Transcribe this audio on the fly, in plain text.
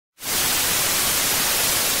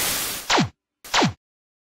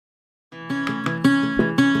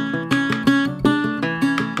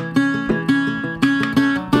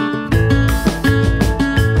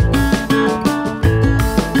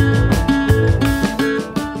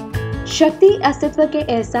शक्ति अस्तित्व के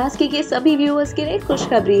एहसास के सभी व्यूअर्स के लिए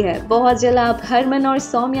खुशखबरी है। बहुत जल्द आप हरमन और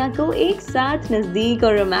सौम्या को एक साथ नजदीक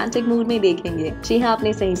और रोमांटिक मूड में देखेंगे। जी हाँ,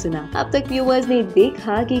 आपने सही सुना। अब तक व्यूअर्स ने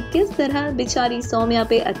देखा कि किस तरह बेचारी सौम्या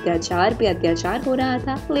पे अत्याचार हो रहा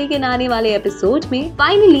था, लेकिन आने वाले एपिसोड में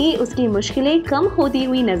फाइनली उसकी मुश्किलें कम होती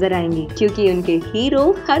हुई नजर आएंगी, क्योंकि उनके हीरो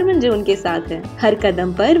हरमन जो उनके साथ है, हर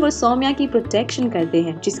कदम पर वो सौम्या की प्रोटेक्शन करते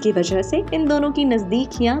हैं, जिसकी वजह से इन दोनों की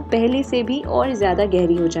नजदीकियां पहले से भी और ज्यादा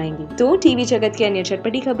गहरी हो जाएंगी। तो टीवी जगत की अन्य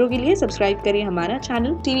चटपटी खबरों के लिए सब्सक्राइब करें हमारा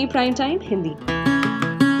channel TV prime time Hindi.